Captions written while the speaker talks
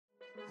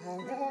Hi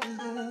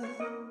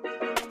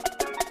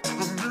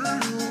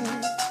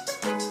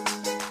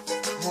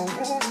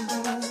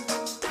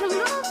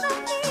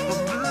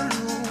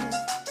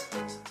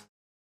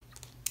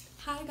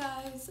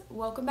guys,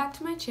 welcome back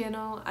to my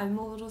channel. I'm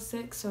a little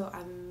sick, so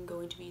I'm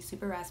going to be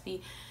super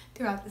raspy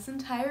throughout this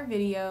entire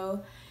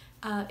video.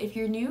 If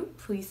you're new,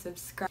 please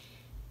subscribe.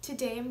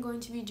 Today I'm going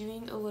to be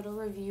doing a little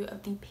review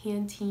of the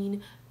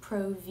Pantene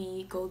Pro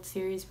V Gold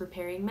Series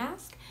Repairing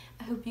Mask.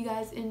 I hope you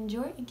guys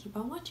enjoy and keep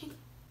on watching.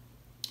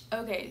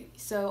 Okay,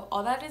 so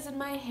all that is in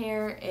my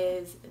hair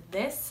is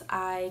this.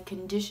 I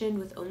conditioned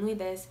with only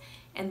this,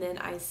 and then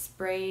I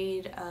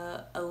sprayed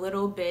a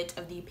little bit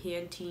of the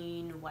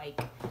Pantene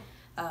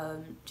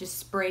just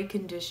spray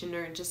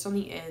conditioner just on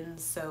the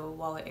ends, so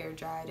while it air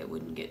dried it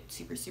wouldn't get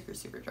super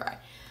dry.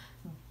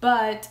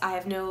 But I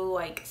have no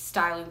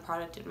styling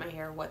product in my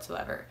hair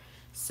whatsoever,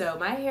 so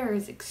my hair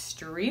is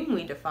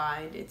extremely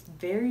defined. It's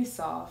very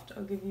soft.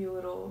 I'll give you a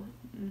little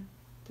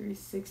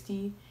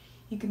 360.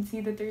 You can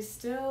see that there's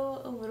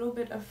still a little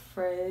bit of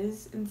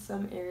frizz in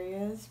some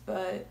areas,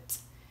 but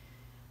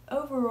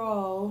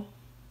overall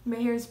my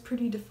hair is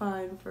pretty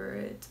defined for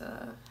it.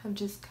 I'm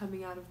just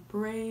coming out of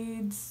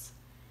braids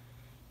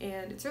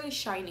and it's really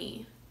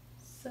shiny,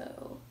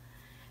 so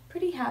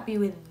pretty happy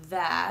with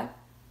that.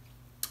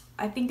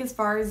 I think as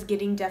far as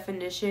getting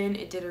definition,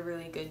 it did a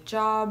really good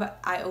job.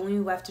 I only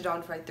left it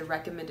on for the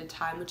recommended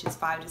time, which is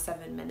 5 to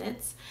 7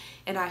 minutes,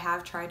 and I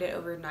have tried it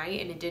overnight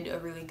and it did a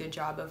really good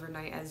job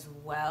overnight as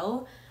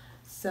well.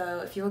 So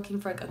if you're looking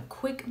for a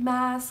quick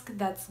mask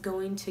that's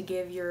going to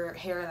give your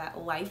hair that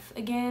life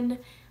again,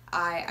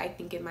 I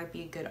think it might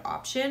be a good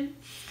option.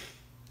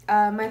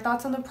 My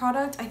thoughts on the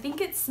product: I think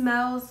it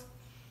smells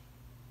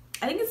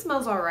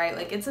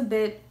alright. It's a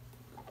bit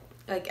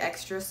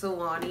extra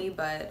salon-y,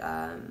 but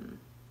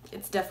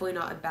it's definitely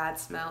not a bad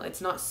smell.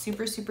 It's not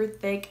super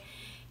thick.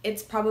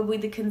 It's probably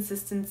the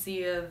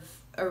consistency of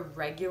a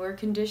regular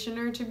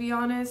conditioner, to be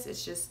honest.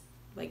 It's just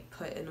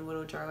put in a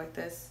little jar like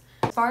this.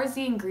 As far as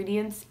the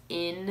ingredients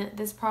in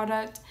this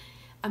product,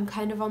 I'm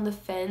kind of on the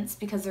fence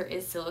because there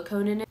is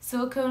silicone in it.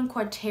 Silicone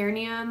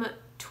quaternium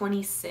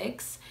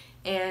 26,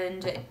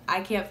 and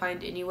I can't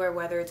find anywhere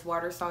whether it's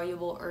water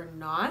soluble or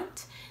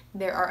not.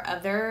 There are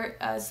other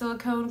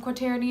silicone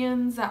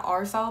quaterniums that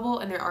are soluble,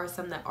 and there are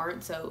some that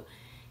aren't, so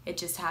it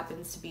just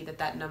happens to be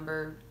that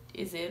number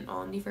isn't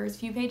on the first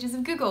few pages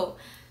of Google.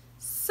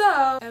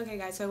 So, okay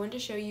guys, so I wanted to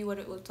show you what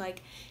it looked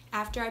like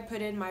after I put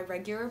in my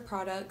regular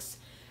products.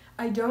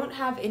 I don't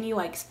have any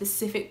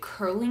specific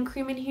curling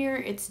cream in here.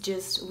 It's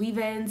just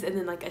leave-ins and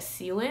then a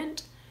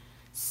sealant.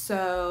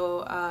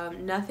 So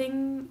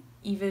nothing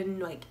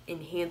even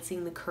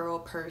enhancing the curl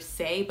per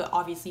se, but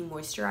obviously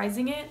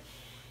moisturizing it.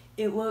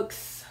 It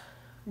looks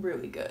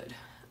really good.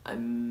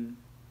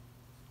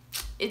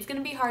 It's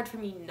gonna be hard for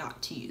me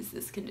not to use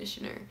this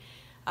conditioner.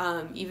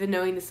 Even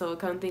knowing the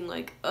silicone thing,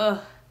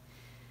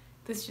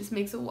 this just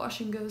makes a wash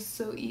and go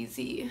so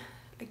easy.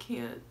 I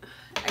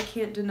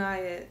can't deny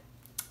it.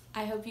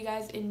 I hope you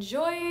guys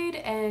enjoyed,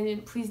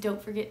 and please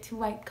don't forget to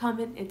like,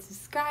 comment, and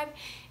subscribe,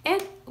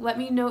 and let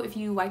me know if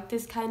you like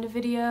this kind of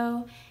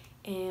video,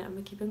 and I'm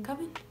gonna keep them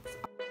coming.